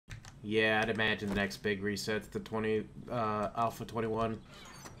Yeah, I'd imagine the next big reset's the Alpha 21.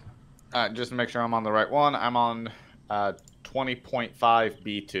 Just to make sure I'm on the right one, I'm on 20.5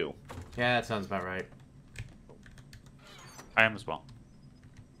 B2. Yeah, that sounds about right. I am as well.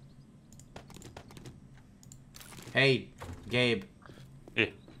 Hey, Gabe. Yeah.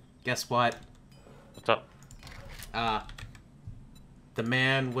 Guess what? What's up? The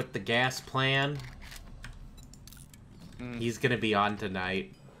man with the gas plan, he's gonna be on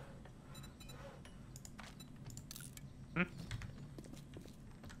tonight.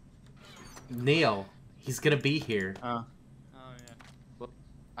 Neil, he's gonna be here. Oh, yeah. Well,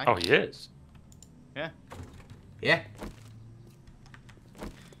 Oh, he is? Yeah. Yeah.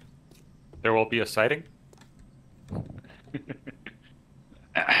 There will be a sighting?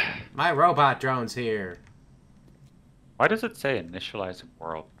 My robot drone's here. Why does it say initializing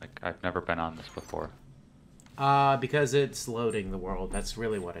world? Like, I've never been on this before. Because it's loading the world. That's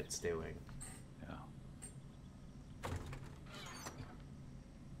really what it's doing. Yeah.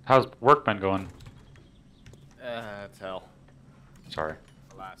 How's work been going? It's hell. Sorry.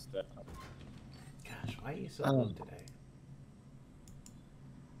 The last. Gosh, why are you so low today?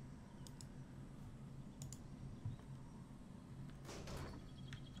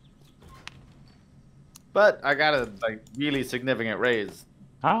 But I got a really significant raise.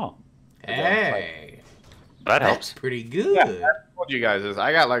 Oh, Hey, that helps. that's pretty good. Yeah, I told you guys this.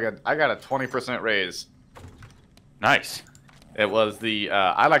 I got a 20% raise. Nice. It was the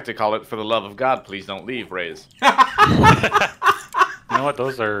I like to call it for the love of God, please don't leave raise. You know what?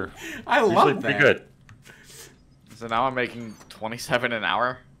 Those are I usually love pretty that. good. So now I'm making 27 an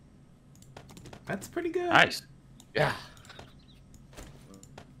hour. That's pretty good. Nice. Yeah.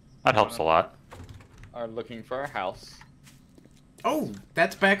 That helps a lot. Are looking for a house. Oh,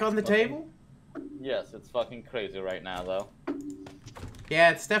 that's back on the table? Yes, it's fucking crazy right now though.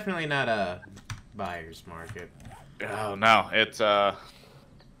 Yeah, it's definitely not a buyer's market. Oh no, it's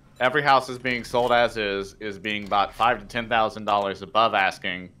every house is being sold as is being bought $5,000 to $10,000 above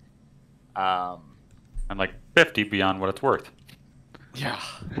asking. And like 50 beyond what it's worth. Yeah.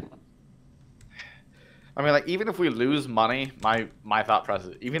 I mean, like, even if we lose money, my thought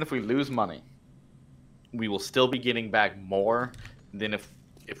process, even if we lose money, we will still be getting back more than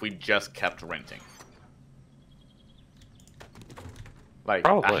if we just kept renting. Like,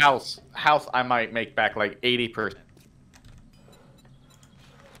 Probably. a house I might make back like 80%.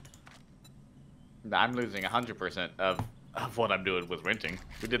 I'm losing 100% of what I'm doing with renting.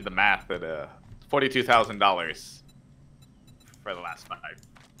 We did the math at $42,000 for the last 5.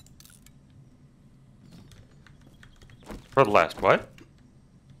 For the last what?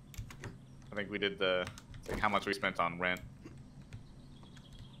 I think we did like how much we spent on rent.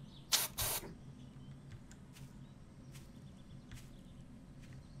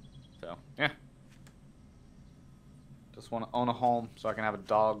 So, yeah. Just want to own a home so I can have a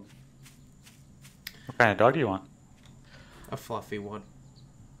dog. What kind of dog do you want? A fluffy one.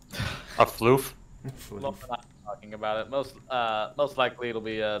 A floof? Floof. Love not talking about it. Most likely it'll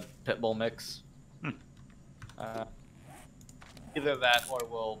be a pit bull mix. Either that or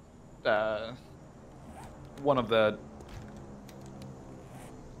we'll one of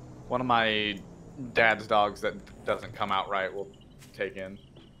my dad's dogs that doesn't come out right will take in.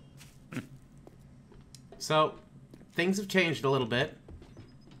 So, things have changed a little bit.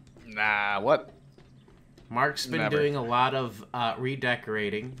 Nah, what? Mark's been Never. doing a lot of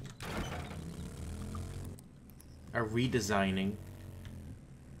redecorating. Or redesigning.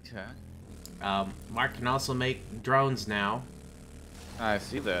 Okay. Mark can also make drones now. I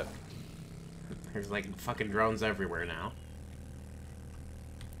see that. There's like fucking drones everywhere now.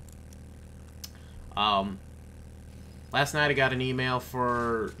 Last night I got an email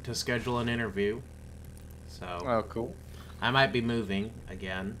to schedule an interview. So Oh, cool. I might be moving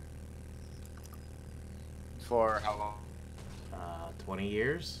again. For how long? 20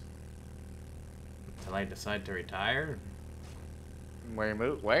 years. Until I decide to retire. Where you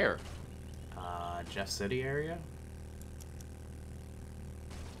move? Where? Jeff City area.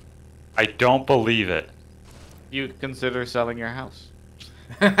 I don't believe it. You consider selling your house?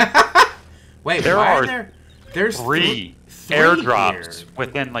 Wait, There why are there's three three airdrops here.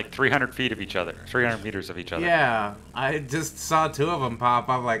 within like 300 feet of each other. 300 meters of each other. Yeah, I just saw 2 of them pop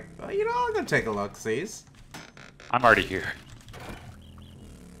up. Like, oh, you know, I'm gonna take a look, sees. I'm already here.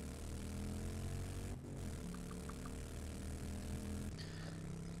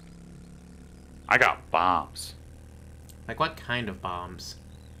 I got bombs. Like, what kind of bombs?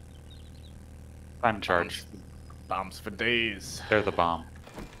 I'm in charge. Bombs for days. They're the bomb.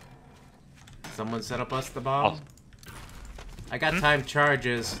 Someone set up us the bomb. I got time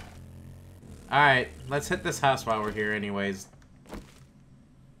charges. Alright, let's hit this house while we're here anyways.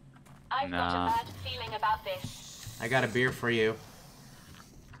 I've got a bad feeling about this. I got a beer for you.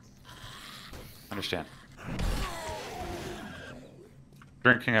 Understand.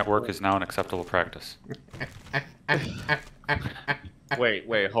 Drinking at work is now an acceptable practice.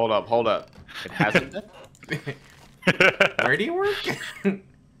 Wait, hold up. It hasn't been? Where do you work?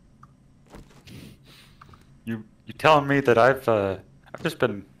 You telling me that I've just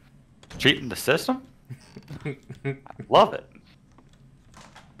been cheating the system? I love it.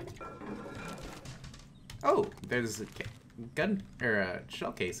 Oh, there's a gun or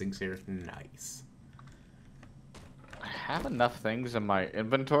shell casings here. Nice. I have enough things in my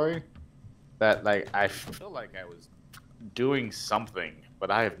inventory that like I feel like I was doing something,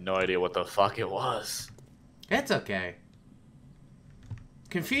 but I have no idea what the fuck it was. It's okay.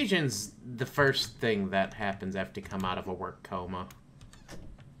 Confusion's the first thing that happens after you come out of a work coma.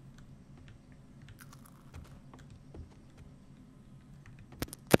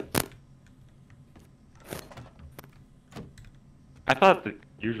 I thought the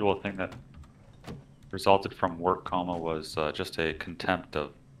usual thing that resulted from work coma was just a contempt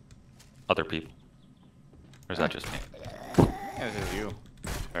of other people. Or is that just me? Yeah, this is you.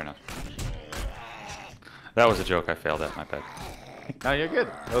 Fair enough. That was a joke I failed at, my bad. No, you're good.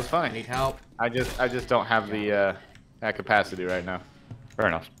 That was I fine. need help. I just don't have the that capacity right now. Fair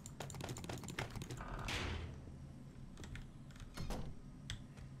enough.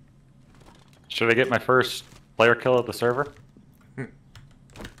 Should I get my first player kill of the server?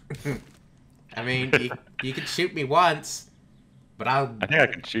 I mean, you can shoot me once, but I'll... I think I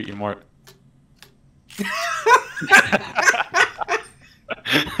can shoot you more.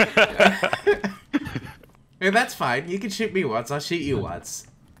 Yeah, that's fine. You can shoot me once. I'll shoot you once.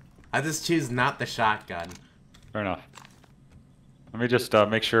 I just choose not the shotgun. Fair enough. Let me just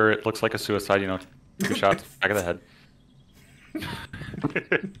make sure it looks like a suicide, you know, 2 shots, back of the head.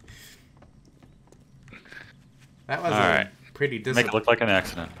 That was Alright. pretty Make it look like an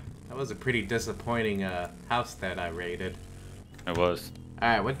accident. That was a pretty disappointing house that I raided. It was.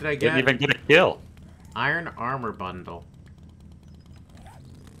 Alright, what did I get? Didn't even get a kill. Iron armor bundle.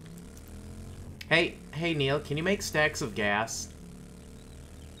 Hey, Neil, can you make stacks of gas?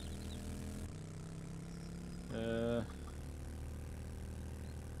 Oh,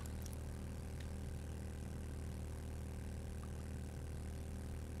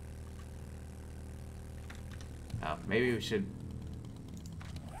 maybe we should...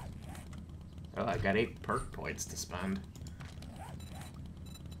 Oh, I got 8 perk points to spend.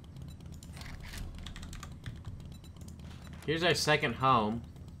 Here's our second home.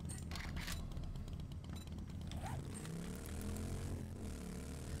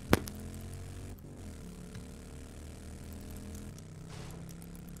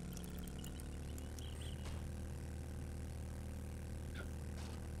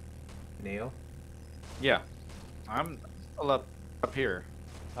 Neil? Yeah, I'm still up here,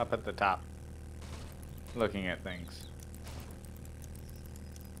 up at the top, looking at things.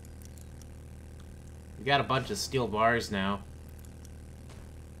 We got a bunch of steel bars now.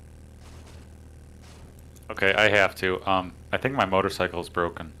 Okay, I have to. I think my motorcycle is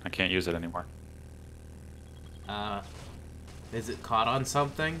broken. I can't use it anymore. Is it caught on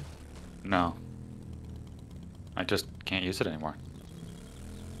something? No. I just can't use it anymore.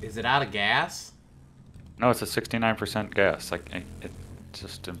 Is it out of gas? No, it's a 69% gas. Like, it's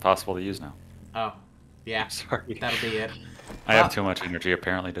just impossible to use now. Oh, yeah. Sorry. That'll be it. I have too much energy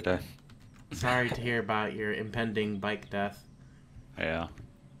apparently today. Sorry to hear about your impending bike death. Yeah.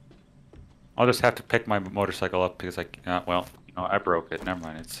 I'll just have to pick my motorcycle up because well, you know, I broke it. Never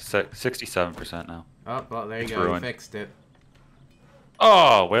mind. It's 67% now. Oh, well, there you It's go. ruined. You fixed it.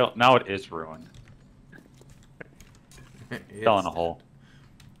 Oh, well, now it is ruined. Fell in a It's- hole.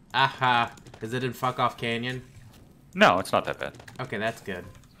 Aha. Is it in Fuck Off Canyon? No, it's not that bad. Okay, that's good.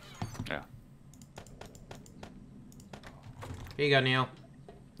 Yeah. Here you go, Neil.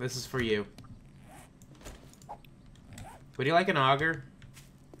 This is for you. Would you like an auger?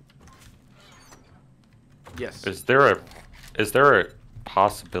 Yes. Is there a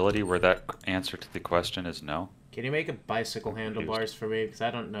possibility where that answer to the question is no? Can you make a bicycle handlebars for me? Because I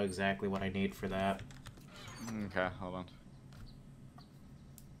don't know exactly what I need for that. Okay, hold on.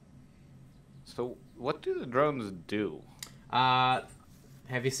 So, what do the drones do? Have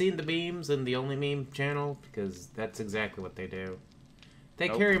you seen the memes in the Only Meme channel? Because that's exactly what they do. They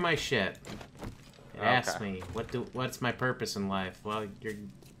Nope. carry my shit. It asks Okay. me, what's my purpose in life? Well, you're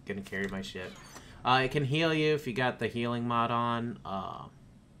gonna carry my shit. It can heal you if you got the healing mod on.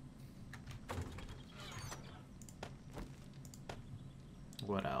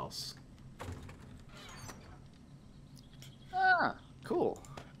 What else? Ah, cool.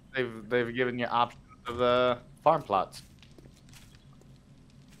 They've given you options of the farm plots.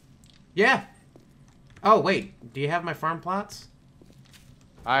 Yeah. Oh, wait. Do you have my farm plots?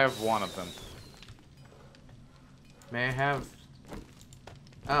 I have one of them. May I have...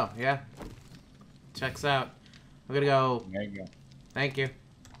 Oh, yeah. Checks out. I'm gonna go... There you go. Thank you.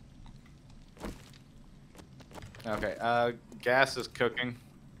 Okay, gas is cooking.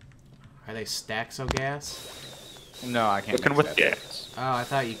 Are they stacks of gas? No, I can't. Cooking mix with that. gas. Oh, I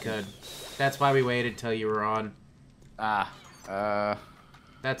thought you could. That's why we waited till you were on.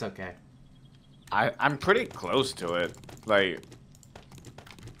 That's okay. I'm pretty close to it. Like,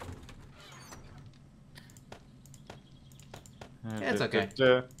 Yeah, it's okay.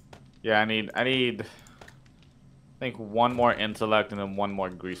 Yeah, I need I think one more intellect and then one more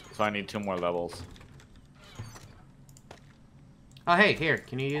grease. So I need 2 more levels. Oh, hey, here.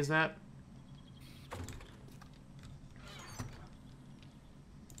 Can you use that?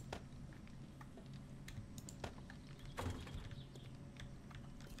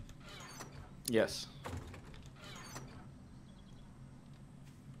 Yes.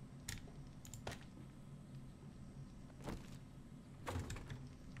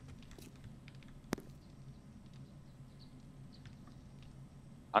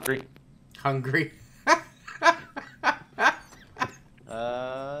 Hungry? Hungry.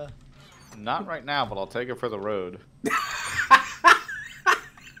 Not right now, but I'll take it for the road.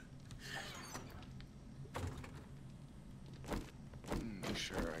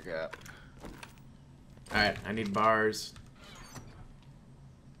 Sure, I got. Alright, I need bars.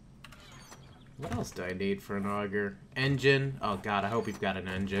 What else do I need for an auger? Engine. Oh god, I hope we've got an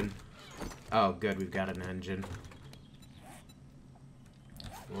engine. Oh good, we've got an engine.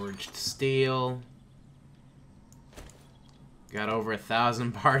 Forged steel. Got over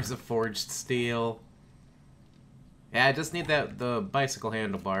 1,000 bars of forged steel. Yeah, I just need the bicycle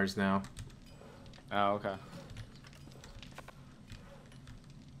handlebars now. Oh, okay.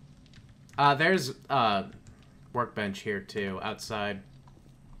 There's workbench here too, outside.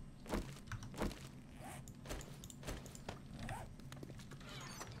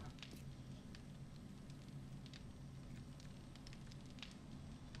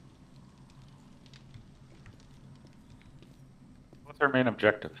 What's our main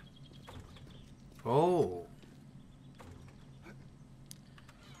objective? Oh.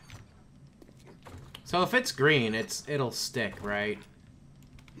 So if it's green, it'll stick, right?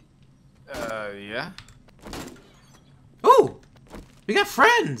 Yeah. Ooh! We got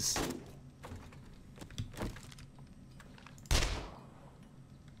friends!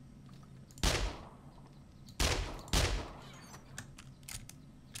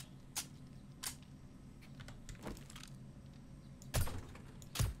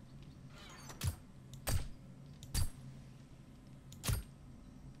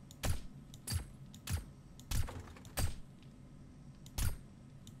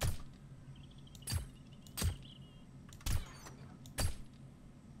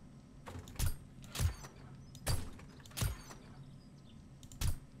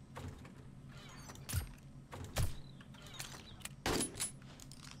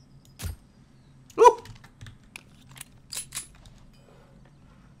 Ooh!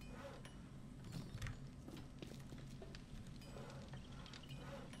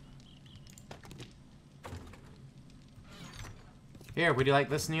 Here, would you like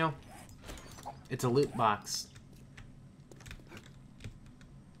this, Neil? It's a loot box.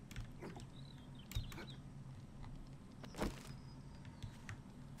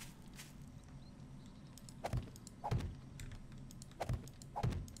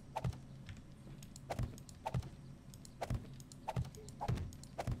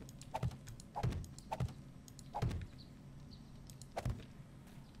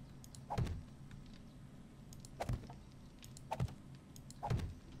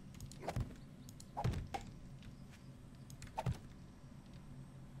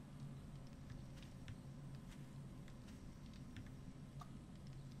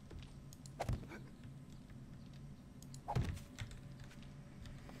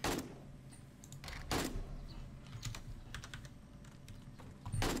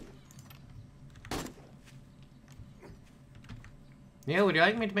 Neil, would you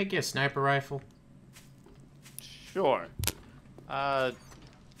like me to make you a sniper rifle? Sure.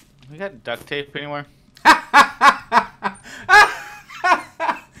 We got duct tape anywhere? That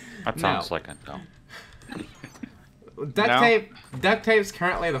sounds like a no. Duct tape's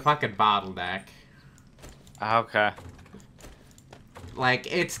currently the fucking bottleneck. Okay.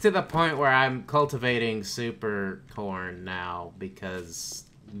 Like, it's to the point where I'm cultivating super corn now because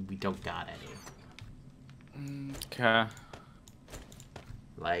we don't got any. Okay.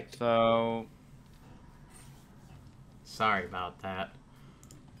 Like, So, sorry about that.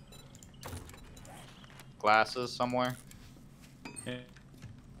 glasses somewhere?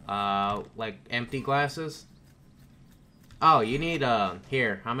 Like empty glasses? Oh, you need,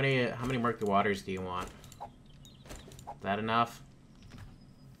 here, how many murky waters do you want? That enough?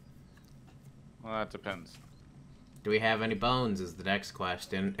 Well, that depends. Do we have any bones is the next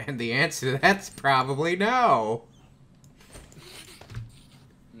question. And the answer to that's probably no.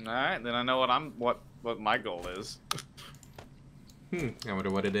 Alright, then I know what my goal is. I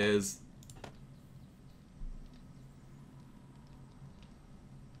wonder what it is.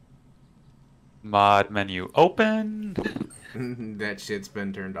 Mod menu open. That shit's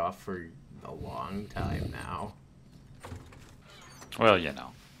been turned off for a long time now. Well, you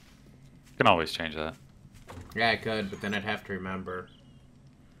know. You can always change that. Yeah, I could, but then I'd have to remember.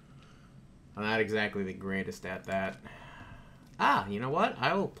 I'm not exactly the greatest at that. Ah, you know what?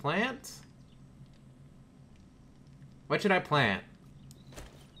 I will plant... What should I plant?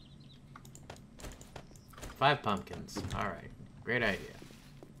 5 pumpkins. Alright. Great idea.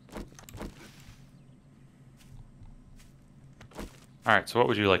 Alright, so what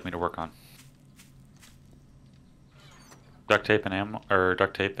would you like me to work on? Duct tape and ammo, or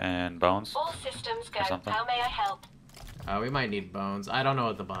duct tape and bones? All systems go. Or something? How may I help? We might need bones. I don't know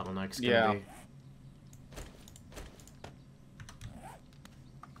what the bottleneck's gonna be.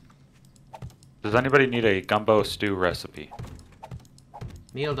 Does anybody need a gumbo stew recipe?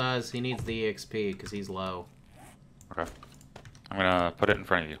 Neil does. He needs the EXP because he's low. Okay. I'm gonna put it in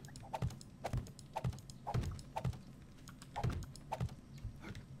front of you.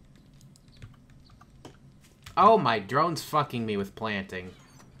 Oh, my drone's fucking me with planting.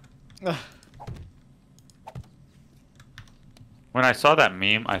 When I saw that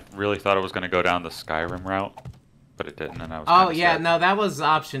meme, I really thought it was gonna go down the Skyrim route, but it didn't, and I was Oh, kinda yeah, sad. no, that was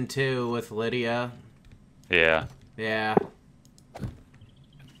option 2 with Lydia. Yeah. Yeah.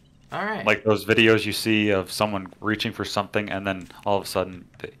 Alright. Like those videos you see of someone reaching for something, and then all of a sudden,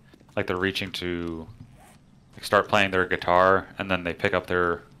 they're reaching to start playing their guitar, and then they pick up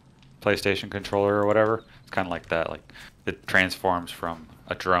their PlayStation controller or whatever. It's kind of like that. Like it transforms from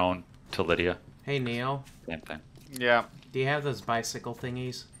a drone to Lydia. Hey, Neil. Same thing. Yeah, Do you have those bicycle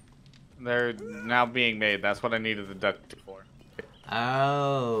thingies? they're now being made. That's what I needed the duct tape for.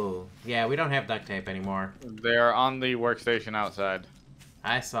 Oh. Yeah, we don't have duct tape anymore. They're on the workstation outside.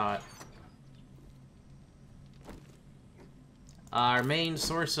 I saw it. Our main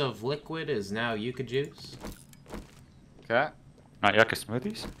source of liquid is now yucca juice. Okay. Not yucca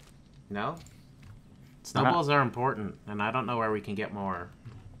smoothies? No? Snowballs are important, and I don't know where we can get more.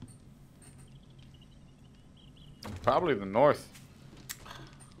 Probably the north.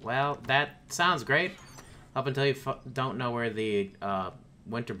 Well, that sounds great. Up until you don't know where the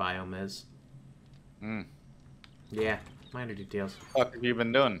winter biome is. Hmm. Yeah, minor details. What have you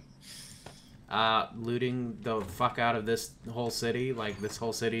been doing? Looting the fuck out of this whole city. Like, this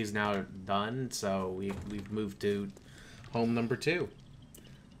whole city is now done, so we've moved to home number 2.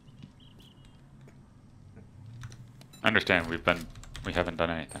 I understand. We haven't done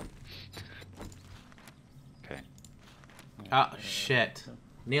anything. Okay. Oh, shit.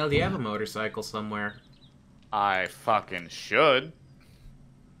 Neil, do you have a motorcycle somewhere? I fucking should.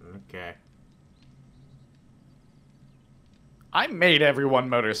 Okay. I made everyone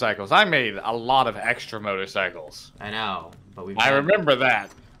motorcycles. I made a lot of extra motorcycles. I know, but I remember that.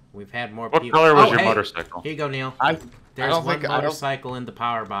 We've had more What people. color was Oh, your hey, motorcycle? Here you go, Neil. I There's don't one think- I don't- motorcycle in the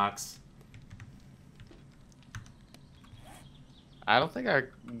power box. I don't think I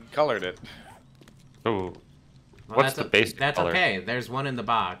colored it. Ooh. Well, What's the basic That's color? okay. There's one in the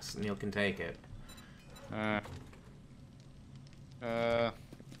box. Neil can take it.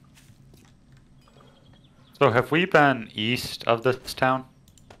 So have we been east of this town?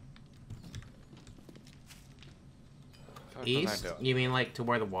 What was I East? doing? You mean like to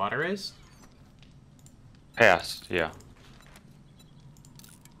where the water is? Past, yeah.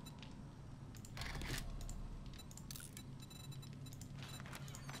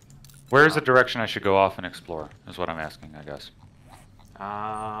 Where's the direction I should go off and explore, is what I'm asking, I guess.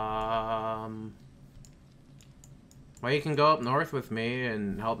 Well, you can go up north with me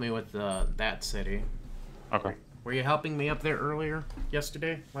and help me with that city. Okay. Were you helping me up there earlier?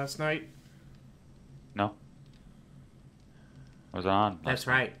 Yesterday? Last night? No? Was it on? That's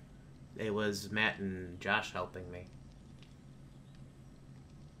right. It was Matt and Josh helping me.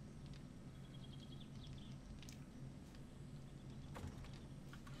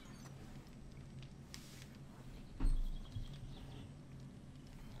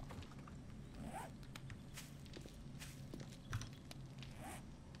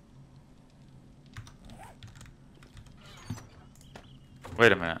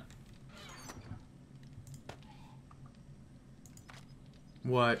 Wait a minute.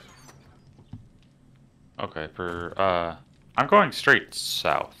 What? Okay, I'm going straight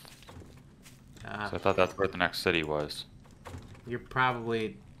south. Uh, So I thought that's where the next city was. you're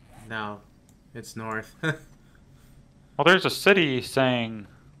probably... No. It's north. Well, there's a city saying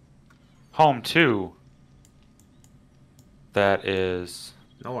home to that is...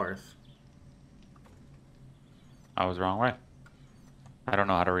 North. I was the wrong way. I don't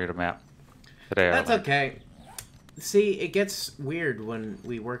know how to read a map. Today I That's learned. okay. See, it gets weird when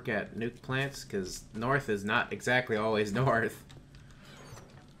we work at nuke plants, because north is not exactly always north.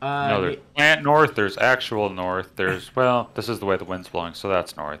 No, there's plant north, there's actual north, there's, well, this is the way the wind's blowing, so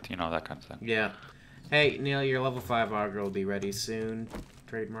that's north, you know, that kind of thing. Yeah. Hey, Neil, your level 5 auger will be ready soon.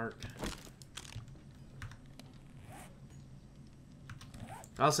 Trademark.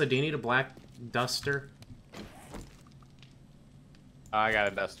 Also, do you need a black duster? I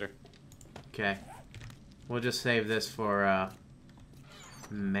got a duster. Okay. We'll just save this for,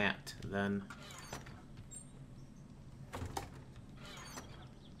 Matt, then.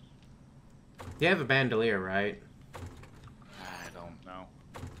 You have a bandolier, right? I don't know.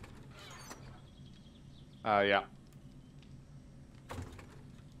 Yeah.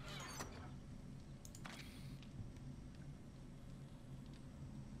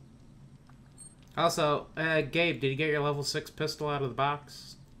 Also, Gabe, did you get your level 6 pistol out of the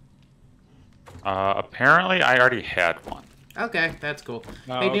box? Apparently I already had one. Okay, that's cool.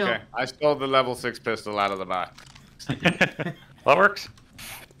 Oh, Hey, Neil. okay. I stole the level 6 pistol out of the box. That works.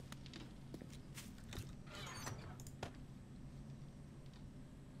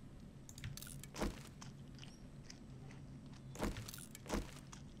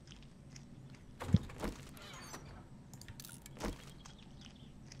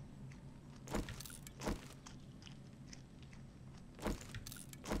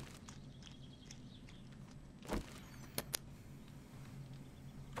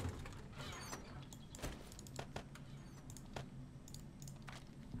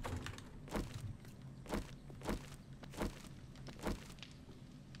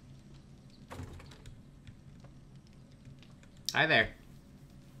 Hi there.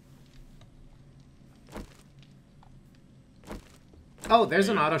 Oh, there's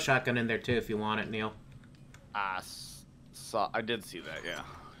an auto shotgun in there too if you want it, Neil. I did see that, yeah.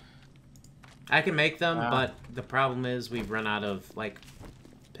 I can make them, Wow. but the problem is we've run out of, like,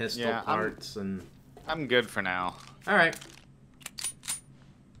 pistol Yeah, parts and... I'm good for now. Alright.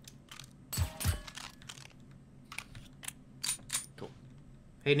 Cool.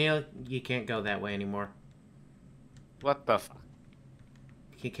 Hey, Neil, you can't go that way anymore. What the fuck?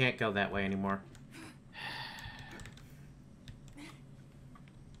 You can't go that way anymore.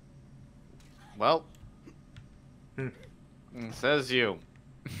 Well, Hmm. Says you.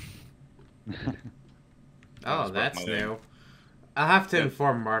 Oh, That's that's what my name. new. I'll have to Yep.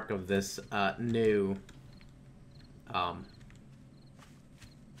 inform Mark of this new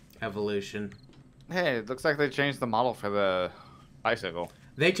evolution. Hey, it looks like they changed the model for the bicycle.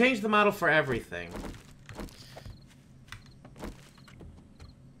 They changed the model for everything.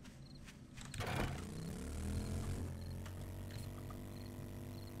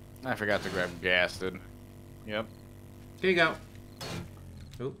 I forgot to grab gas, dude. Yep. Here you go.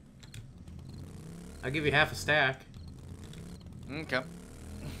 Oop. I'll give you half a stack. Okay.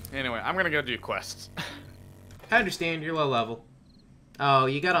 Anyway, I'm gonna go do quests. I understand, you're low level. Oh,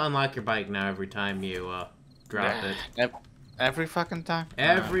 you gotta unlock your bike now every time you drop it. Every fucking time?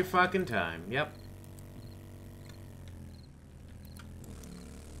 Every fucking time, yep.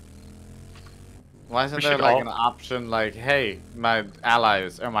 Why isn't We there should like all- an option like, hey, my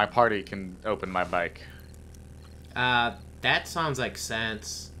allies or my party can open my bike? That sounds like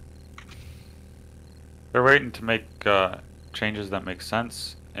sense. They're waiting to make changes that make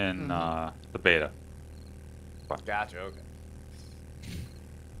sense in the beta. Gotcha, okay.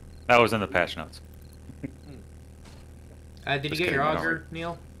 That was in the patch notes. Did you Just get your kidding, I don't auger,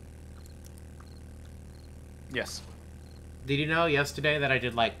 Neil? Yes. Did you know yesterday that I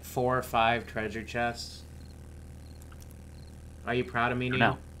did like 4 or 5 treasure chests? Are you proud of me, Neil?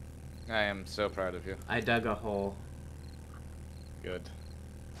 No. I am so proud of you. I dug a hole. Good.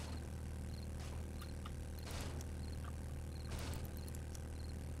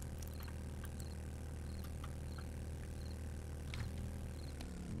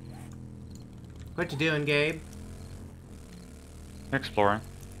 What you doing, Gabe? Exploring.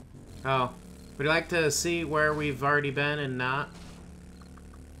 Oh, would you like to see where we've already been and not?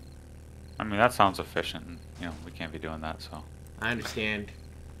 I mean, that sounds efficient. And, you know, we can't be doing that, so. I understand.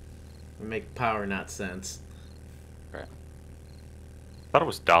 We make power, not sense. Right. Thought it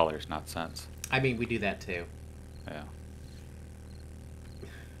was dollars, not cents. I mean, we do that too. Yeah.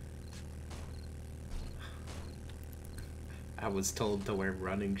 I was told to wear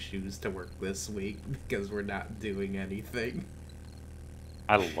running shoes to work this week because we're not doing anything.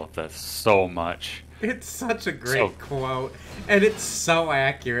 I love that so much. It's such a great quote, and it's so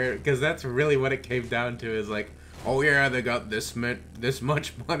accurate because that's really what it came down to. Is like, oh yeah, they got this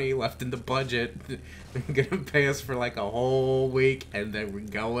much money left in the budget. They're gonna pay us for like a whole week, and then we're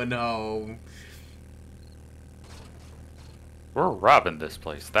going home. We're robbing this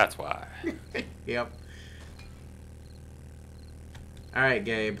place, that's why. Yep. Alright,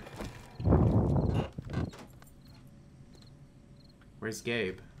 Gabe. Where's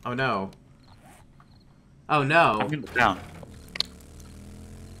Gabe? Oh no. Oh no. I'm in the town.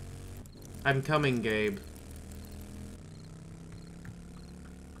 I'm coming, Gabe.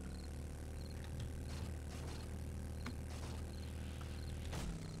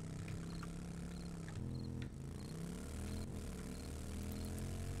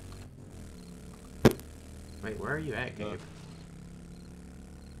 Wait, where are you at, Gabe?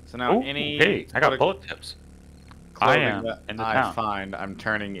 So now Ooh, any hey, I got bullet tips. I clothing am that in the I town. find, I'm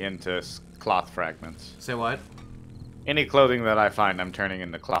turning into cloth fragments. Say what? Any clothing that I find, I'm turning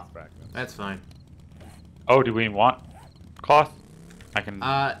into cloth fragments. That's fine. Oh, do we want cloth? I can.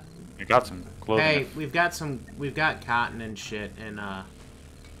 I got some clothing. Hey, we've got cotton and shit, and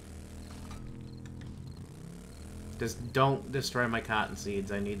just don't destroy my cotton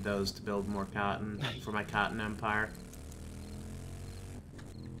seeds. I need those to build more cotton for my cotton empire.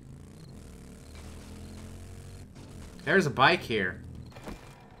 There's a bike here.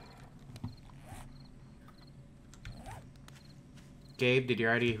 Gabe, did you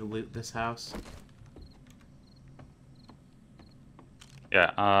already loot this house?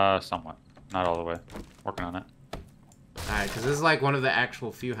 Yeah, somewhat. Not all the way. Working on it. Alright, because this is like one of the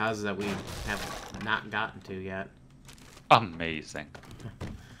actual few houses that we have not gotten to yet. Amazing.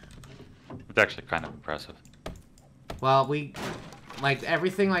 It's actually kind of impressive. Well, we... like,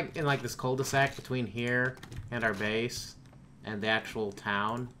 everything like in like this cul-de-sac between here and our base and the actual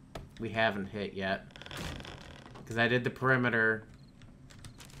town, we haven't hit yet. Because I did the perimeter.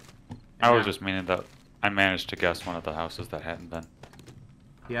 I was just meaning that I managed to guess one of the houses that hadn't been.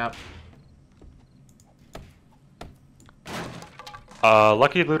 Yep.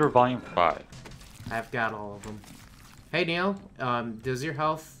 Lucky Looter Volume 5. I've got all of them. Hey, Neil, does your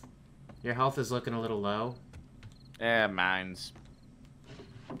health is looking a little low? Yeah, mine's.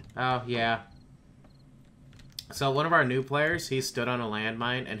 Oh, yeah. So one of our new players, he stood on a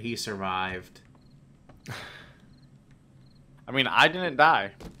landmine and he survived. I mean, I didn't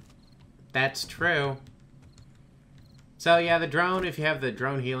die. That's true. So yeah, the drone, if you have the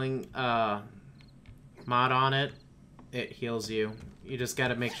drone healing mod on it, it heals you. You just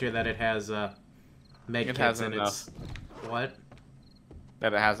gotta make sure that it has med It kits has in enough. its... What?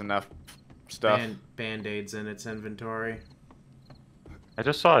 That it has enough stuff. Band-aids in its inventory. I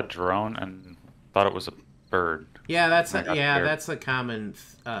just saw a drone and thought it was a bird. Yeah, that's I got scared. that's a common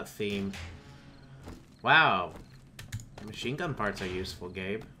theme. Wow. Machine gun parts are useful,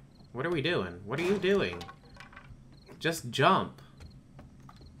 Gabe. What are we doing? What are you doing? Just jump.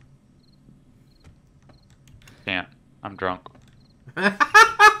 Can't. I'm drunk.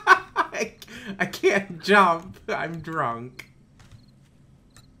 I can't jump. I'm drunk.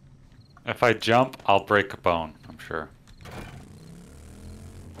 If I jump, I'll break a bone, I'm sure.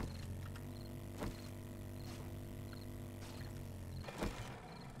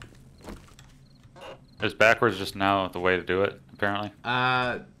 Is backwards just now the way to do it, apparently?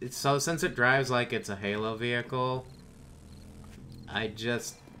 So since it drives like it's a Halo vehicle, I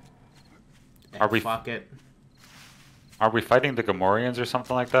just... Are we- Fuck it. Are we fighting the Gamorreans or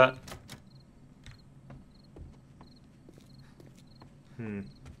something like that?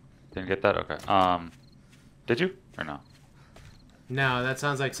 Didn't get that? Okay. Did you? Or no? No, that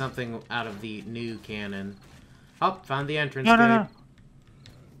sounds like something out of the new canon. Oh, found the entrance, No, no, Gabe. no.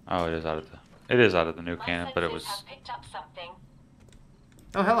 Oh, it is out of the new My canon, but it senses was... have picked up something.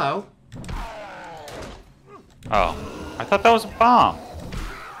 Oh, hello. Oh. I thought that was a bomb.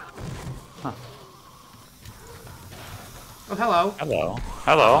 Huh. Oh, hello. Hello.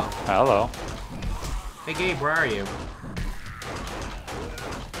 Hello. Hello. Hey, Gabe, where are you?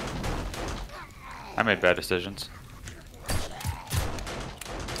 I made bad decisions.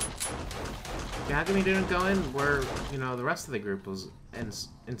 Yeah, how come you didn't go in where, you know, the rest of the group was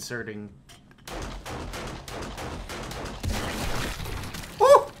inserting...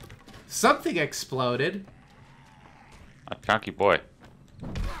 Ooh! Something exploded. A chunky boy.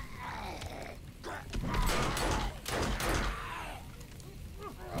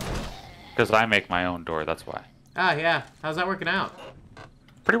 because I make my own door. That's why. Ah, yeah. How's that working out?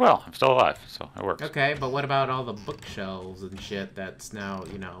 Pretty well. I'm still alive, so it works. Okay, but what about all the bookshelves and shit that's now,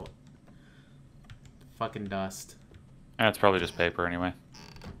 you know, fucking dust? It's probably just paper anyway.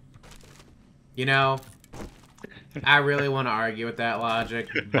 You know, I really want to argue with that logic,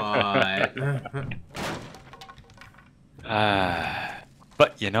 but...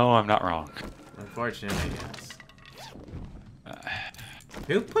 But you know I'm not wrong. Unfortunately, yes.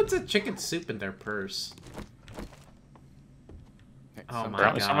 Who puts a chicken soup in their purse? Oh my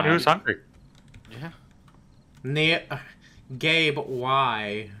Apparently god. someone who's hungry. Yeah. Gabe,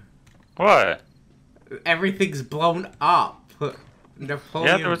 why? What? Everything's blown up.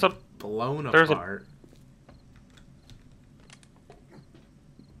 Napoleon Yeah, there was a... blown there's a- apart.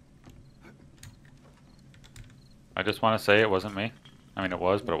 I just want to say it wasn't me. I mean, it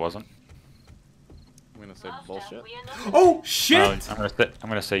was, but it wasn't. I'm gonna say Master, bullshit. we are not Oh shit! I'm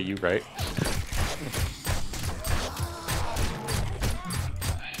gonna say you right.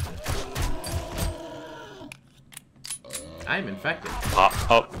 I'm infected.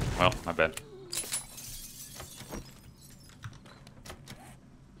 Oh, well, my bad.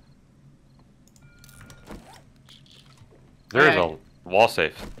 There's Alright. a wall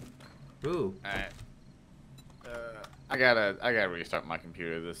safe. Ooh. Alright. I gotta restart my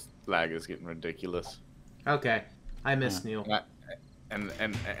computer. This lag is getting ridiculous. Okay. I miss Neil.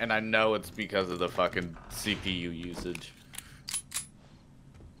 And I know it's because of the fucking CPU usage.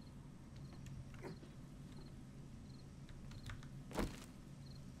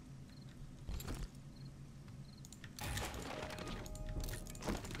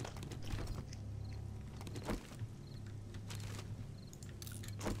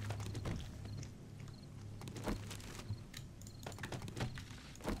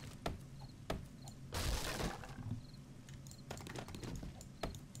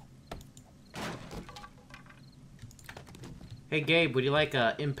 Hey Gabe, would you like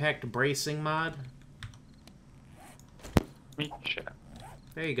a impact bracing mod? Me shit.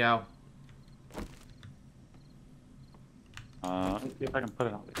 There you go. Let me see if I can put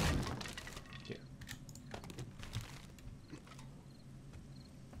it on. Here.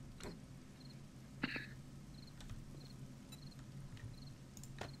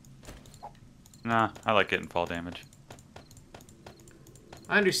 Nah, I like getting fall damage.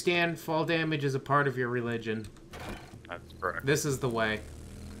 I understand fall damage is a part of your religion. That's correct. This is the way.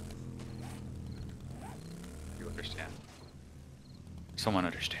 You understand. Someone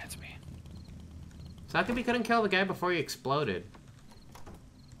understands me. So how come you couldn't kill the guy before he exploded?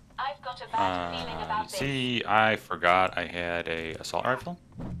 I've got a bad feeling You about this. see, I forgot I had a assault rifle.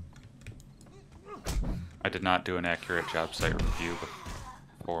 I did not do an accurate job site review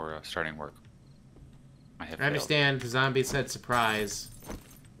before starting work. I have I understand, the zombie said surprise.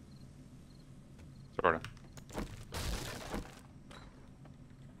 Sort of.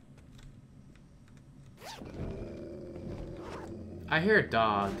 I hear a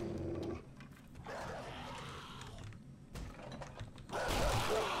dog.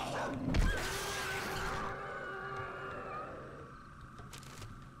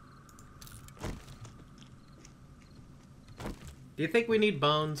 Do you think we need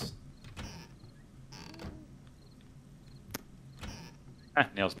bones?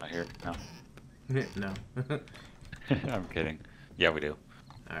 Neil's not here. No. No. I'm kidding. Yeah, we do.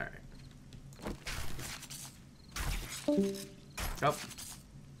 Alright. Oh.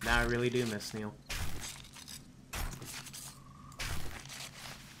 Now I really do miss Neil.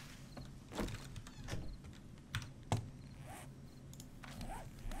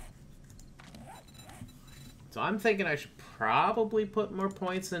 So I'm thinking I should probably put more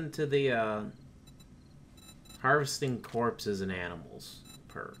points into the harvesting corpses and animals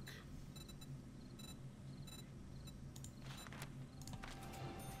perk.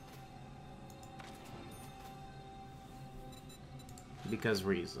 Because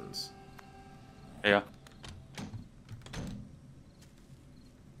reasons. Yeah.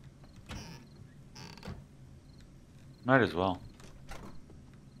 Might as well.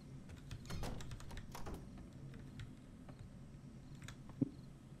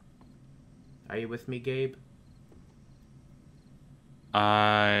 Are you with me, Gabe?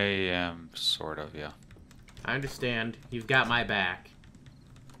 I am sort of, yeah. I understand. You've got my back.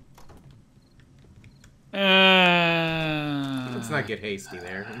 Let's not get hasty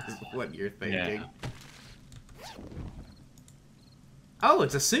there. This is what you're thinking. Yeah. Oh,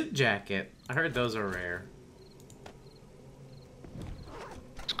 it's a suit jacket. I heard those are rare.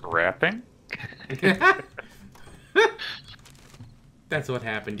 Scrapping? That's what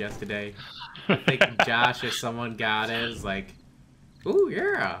happened yesterday. I think Josh or someone got it. It's like, ooh,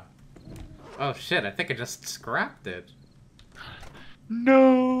 yeah. Oh shit, I think I just scrapped it.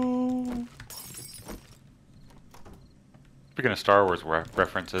 No. Speaking of Star Wars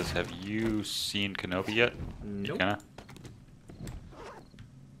references, have you seen Kenobi yet? Nope. Kenna?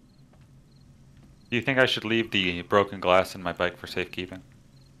 Do you think I should leave the broken glass in my bike for safekeeping?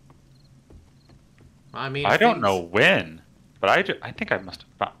 I mean, I don't know when, but I think I must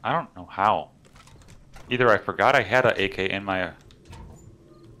have. I don't know how. Either I forgot I had an AK in my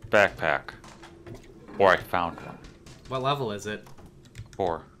backpack, or I found one. What level is it?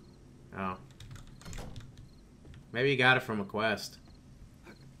 4. Oh. Maybe you got it from a quest.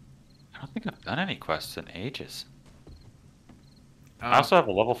 I don't think I've done any quests in ages. Oh. I also have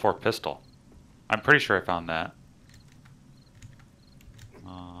a level 4 pistol. I'm pretty sure I found that.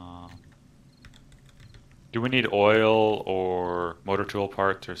 Do we need oil or motor tool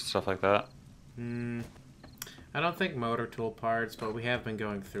parts or stuff like that? I don't think motor tool parts, but we have been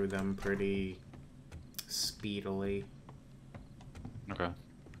going through them pretty speedily. Okay.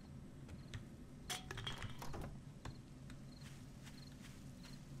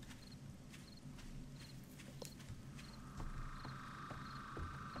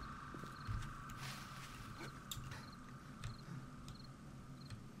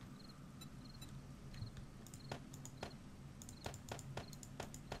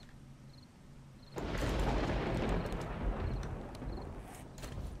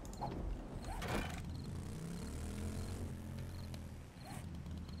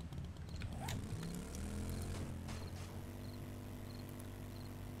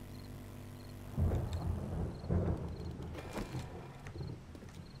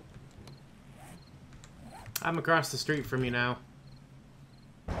 I'm across the street from you now.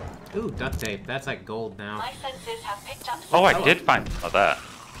 Ooh, duct tape. That's like gold now. My senses have picked up. Oh, I did find some of that.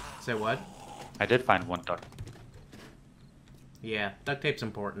 Say what? I did find one duck. Yeah, duct tape's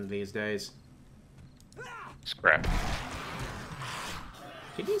important these days. Scrap.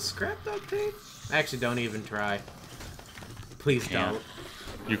 Can you scrap duct tape? Actually, don't even try. Please Can't. don't.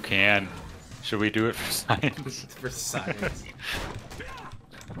 You can. Should we do it for science? For science.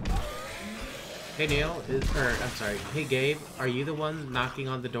 Hey Neil, I'm sorry. Hey Gabe, are you the one knocking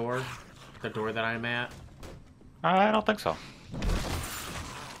on the door? The door that I'm at? I don't think so.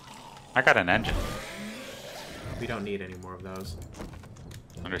 I got an engine. We don't need any more of those.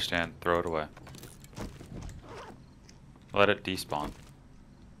 Understand. Throw it away. Let it despawn.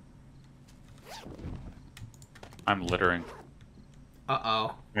 I'm littering.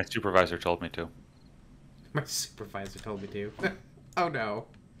 Uh-oh. My supervisor told me to. My supervisor told me to. Oh no.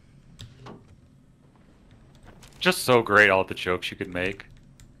 Just so great, all the jokes you could make.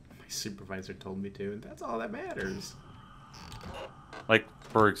 My supervisor told me to, and that's all that matters. Like,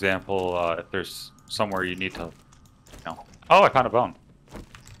 for example, if there's somewhere you need to, Oh, I found a bone.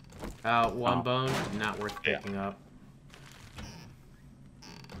 One Oh. bone, not worth Yeah. picking up.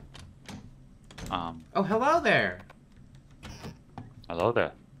 Um, Oh, hello there! hello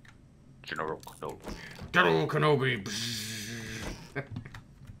there. General Kenobi. General Kenobi!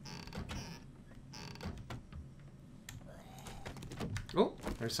 Oh,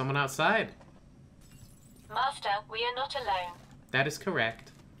 there's someone outside. Master, we are not alone. That is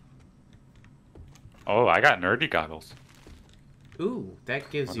correct. Oh, I got nerdy goggles. Ooh, that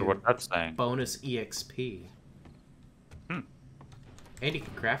gives Wonder you what that's saying. bonus EXP. Hmm. And you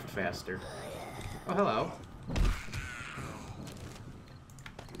can craft faster. Oh, hello.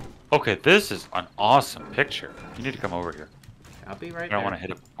 Okay, this is an awesome picture. You need to come over here. I'll be right I there. don't want to hit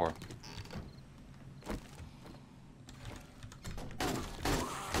it before.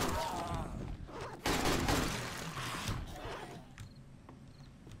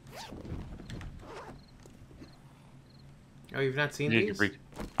 Oh, you've not seen You need these? to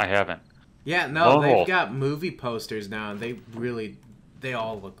I haven't. Yeah, no, Lone they've Wolf. got movie posters now, and they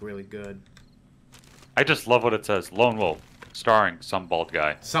all look really good. I just love what it says. Lone Wolf, starring some bald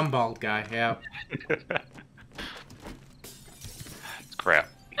guy. Some bald guy, yeah. It's crap.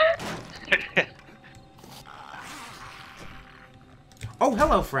 Oh,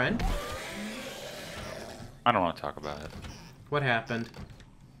 hello, friend. I don't want to talk about it. What happened?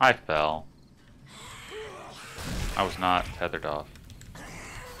 I fell. I was not tethered off.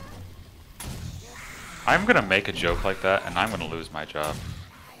 I'm gonna make a joke like that, and I'm gonna lose my job.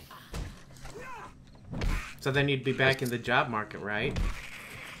 So then you'd be back in the job market, right?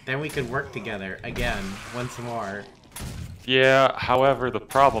 Then we could work together again, once more. Yeah, however, the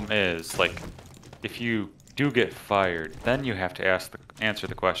problem is, like, if you do get fired, then you have to answer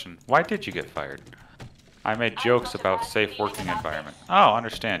the question, why did you get fired? I made jokes about safe working environment. Oh,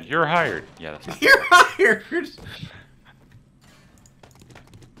 understand. You're hired. Yeah, that's not. You're hired!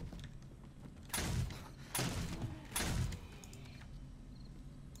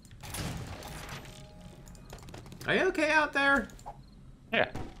 Are you okay out there?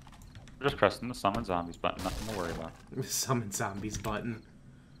 Yeah. We're just pressing the summon zombies button. Nothing to worry about. Summon zombies button.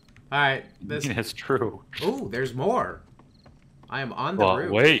 Alright, this... It's true. Oh, there's more. I am on the Well,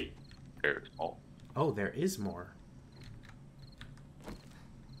 roof. wait. There's more. Oh, there is more.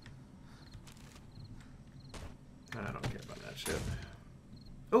 I don't care about that shit.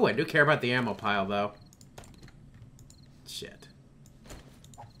 Oh, I do care about the ammo pile, though. Shit.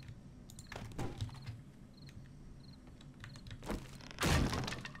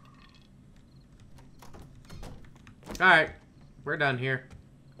 Alright, we're done here.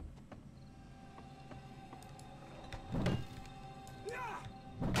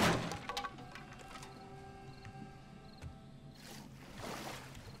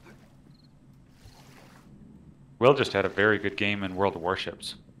 Will just had a very good game in World of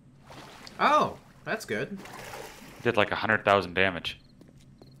Warships. Oh, that's good. Did like 100,000 damage.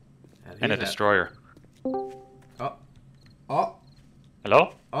 And a He's destroyer. Oh. Oh.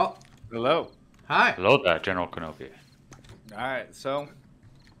 Hello? Oh. Hello. Hi. Hello there, General Kenobi. Alright, so...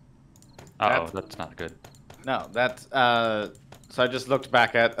 Uh-oh, that's not good. No, that's... So I just looked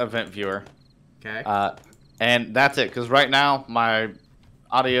back at Event Viewer. Okay. And that's it, because right now, my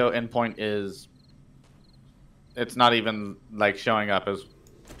audio endpoint is... It's not even, like, showing up as...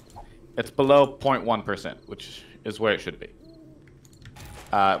 It's below 0.1%, which is where it should be.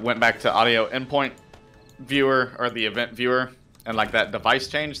 Went back to audio endpoint viewer, or the event viewer, and, like, that device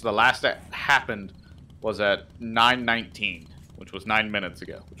change, the last that happened was at 9:19, which was 9 minutes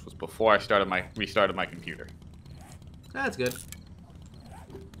ago, which was before I restarted my computer. That's good.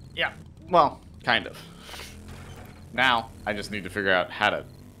 Yeah, well, kind of. Now, I just need to figure out how to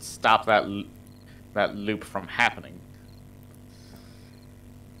stop that loop from happening.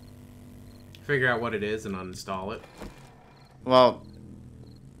 Figure out what it is and uninstall it. Well,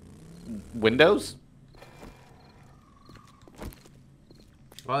 Windows?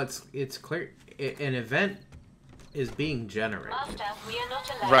 Well, it's clear. An event is being generated. Master, we are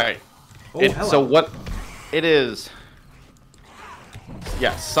not allowed. Right. Oh, So hello. what it is...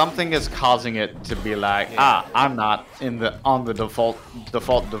 Yeah, something is causing it to be like, I'm not on the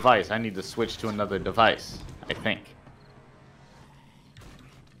default device. I need to switch to another device, I think.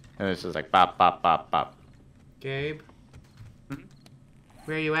 And it's just like bop, bop, bop, bop. Gabe?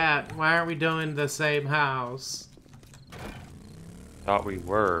 Where you at? Why aren't we doing the same house? Thought we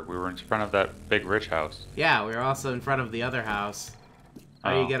were. We were in front of that big rich house. Yeah, we were also in front of the other house.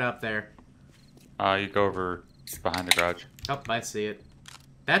 How do you Oh. get up there? You go over behind the garage. Oh, I see it.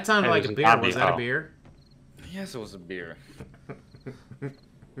 That sounded Hey, like there's a a beer. zombie. Was that a Oh. beer? Yes, it was a beer.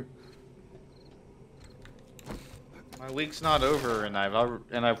 My week's not over, and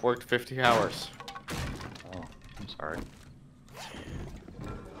I've worked 50 hours. Oh, I'm sorry.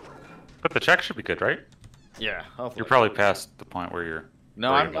 But the check should be good, right? Yeah, hopefully. You're probably past the point where you're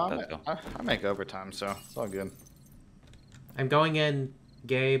No, worried about that, though. I make overtime, so it's all good. I'm going in,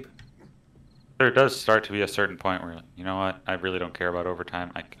 Gabe. There does start to be a certain point where, you know what, I really don't care about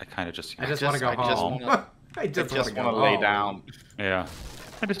overtime. I kind of just, I just want to go I just home. wanna- I just want to go want to lay home. down. yeah.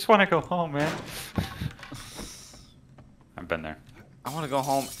 I just want to go home, man. I've been there. I want to go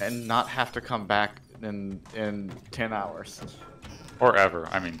home and not have to come back in 10 hours. Or ever.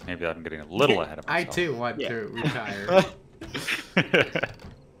 I mean, maybe I'm getting a little ahead of I myself. too want Yeah. to retire.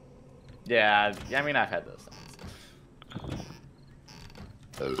 Yeah, I mean, I've had those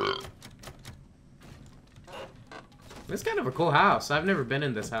things. It's kind of a cool house. I've never been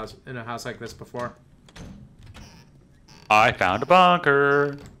in a house like this before. I found a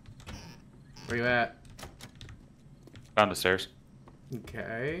bunker. Where you at? Found the stairs.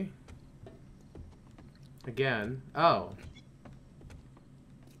 Okay. Again. Oh.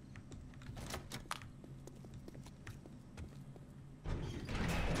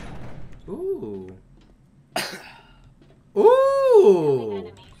 Ooh. Ooh.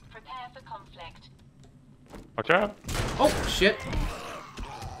 Enemies, prepare for conflict. Watch out. Oh, shit.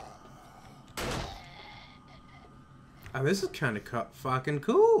 Oh, this is kind of fucking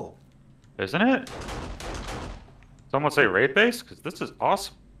cool. Isn't it? Someone say raid base? Because this is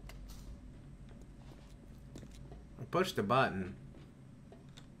awesome. Push the button.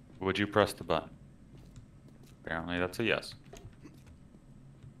 Would you press the button? Apparently that's a yes.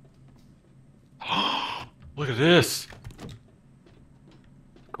 Look at this.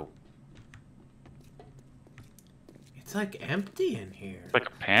 Cool. It's like empty in here. It's like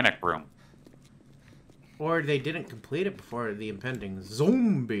a panic room. Or they didn't complete it before the impending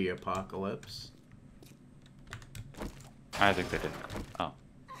zombie apocalypse. I think they did. Oh.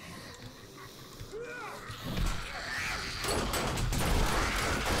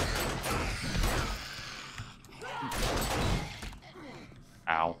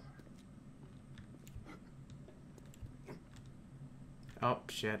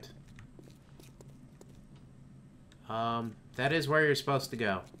 shit. That is where you're supposed to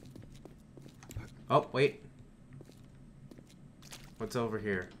go. Oh, wait. What's over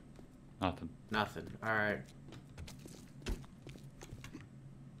here? Nothing. Nothing. Alright.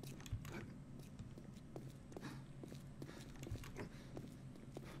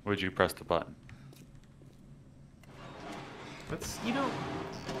 Would you press the button? Let's, you know,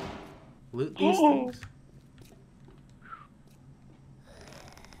 loot these things.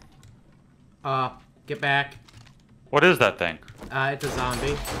 Get back. What is that thing? It's a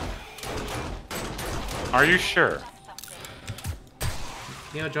zombie. Are you sure?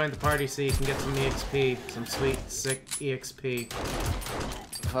 You know, join the party so you can get some EXP. Some sweet, sick EXP.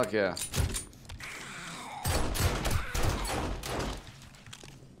 Fuck yeah.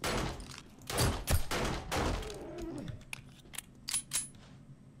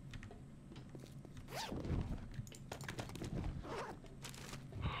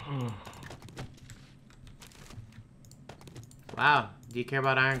 Wow. Do you care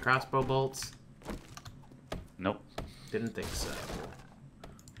about iron crossbow bolts? Nope. Didn't think so.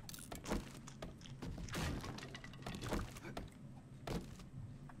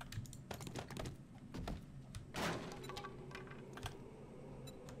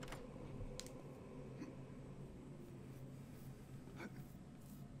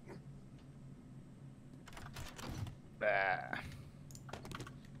 Bah.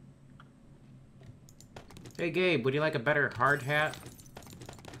 Hey Gabe, would you like a better hard hat?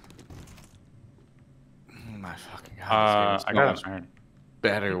 My fucking god. I got an iron.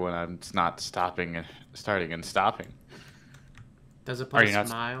 Better when I'm not stopping and starting and stopping. Does it Are put you a not-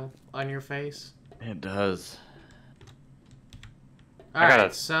 smile on your face? It does. I got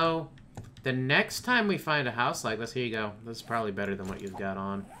Alright, a- so the next time we find a house like this, here you go. This is probably better than what you've got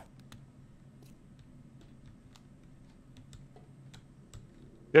on.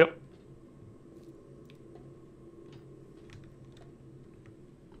 Yep.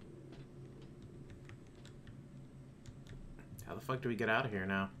 How the fuck do we get out of here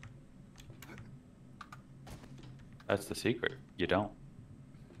now? That's the secret. You don't.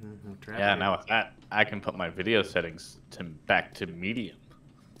 Yeah, now with that, I can put my video settings back to medium.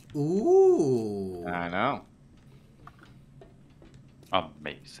 Ooh. I know.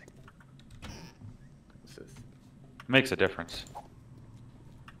 Amazing. Makes a difference.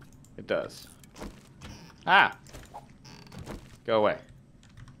 It does. Ah! Go away.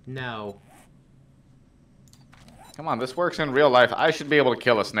 No. Come on, this works in real life. I should be able to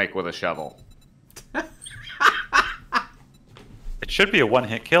kill a snake with a shovel. It should be a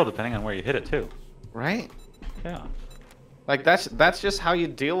one-hit kill depending on where you hit it too. Right? Yeah. Like that's just how you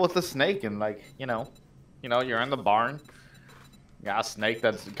deal with a snake, and like, you know, you're in the barn, you got a snake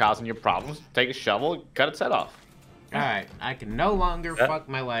that's causing you problems, take a shovel, cut its head off. Alright, I can no longer That- fuck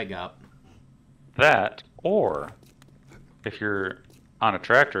my leg up. That, or if you're on a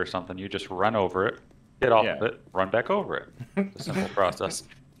tractor or something, you just run over it, get off of Yeah. it, run back over it. It's a simple process.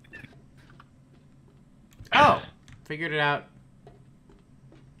 Oh! Figured it out.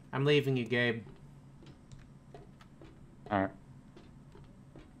 I'm leaving you, Gabe. All right.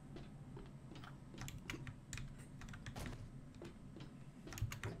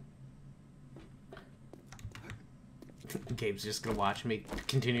 Gabe's just gonna watch me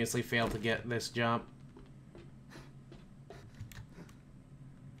continuously fail to get this jump.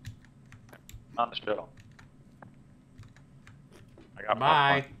 On the show. I got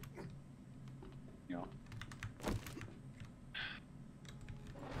Bye. popcorn, you know.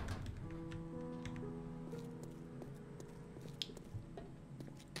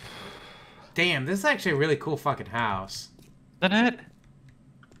 Damn, this is actually a really cool fucking house. Isn't it?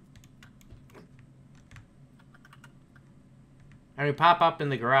 And we pop up in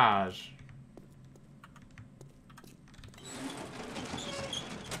the garage.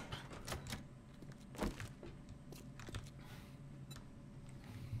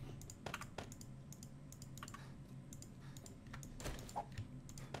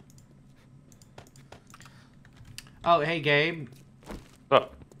 Oh, hey Gabe. Oh,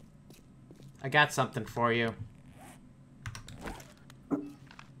 I got something for you.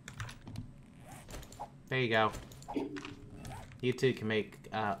 There you go. You two can make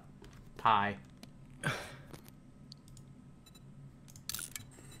pie.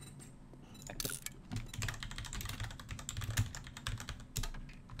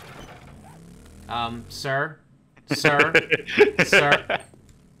 Sir? Sir? Sir?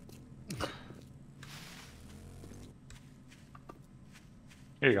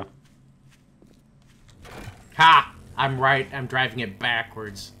 here you go. Ha! I'm right. I'm driving it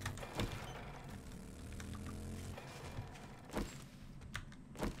backwards.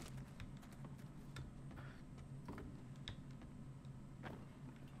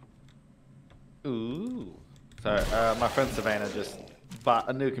 Ooh. Sorry, my friend Savannah just bought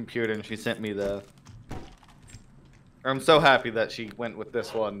a new computer and she sent me the. I'm so happy that she went with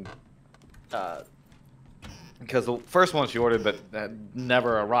this one. Because the first one she ordered but that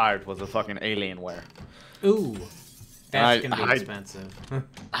never arrived was a fucking Alienware. Ooh, that's gonna be expensive.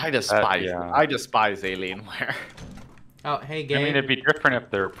 I despise yeah. I despise Alienware. Oh, hey, Gabe. I mean, it'd be different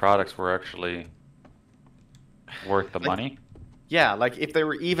if their products were actually worth the money. Yeah, like if they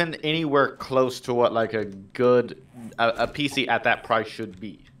were even anywhere close to what like a good a PC at that price should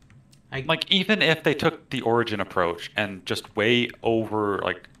be. Like, even if they took the Origin approach and just way over,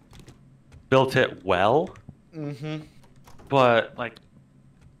 like, built it well. Mm-hmm. But, like,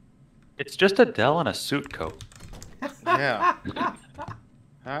 it's just a Dell and a suit coat. Yeah.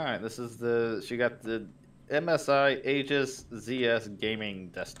 Alright, this is the... She got the MSI Aegis ZS gaming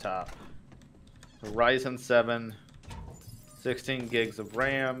desktop. Ryzen 7, 16 gigs of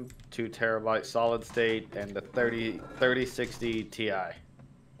RAM, 2 terabyte solid state, and the 3060 Ti.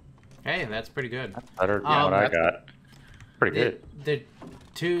 Hey, that's pretty good. That's better than what I got. Pretty good. The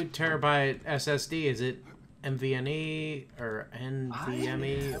 2 terabyte SSD, is it NVMe or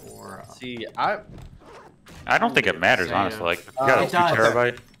NVMe or? See, I don't think it matters, honestly. Like, if you got a 2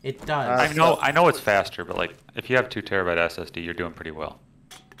 terabyte. It does. I know it's faster, but like, if you have 2 terabyte SSD, you're doing pretty well.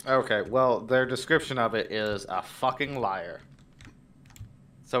 Okay, well, their description of it is a fucking liar.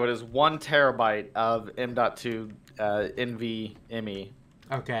 So it is 1 terabyte of M.2 NVMe.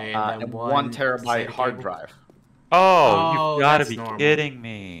 Okay, and then 1 terabyte hard cable. drive. Oh, you've got to that's be normal. kidding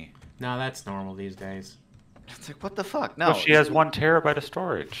me. No, that's normal these days. It's like, what the fuck? No, Well, she has 1 terabyte of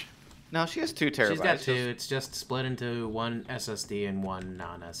storage. No, she has 2 terabytes. She's got 2. It's just split into 1 SSD and 1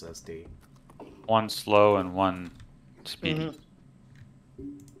 non-SSD. 1 slow and 1 speedy. Mm-hmm.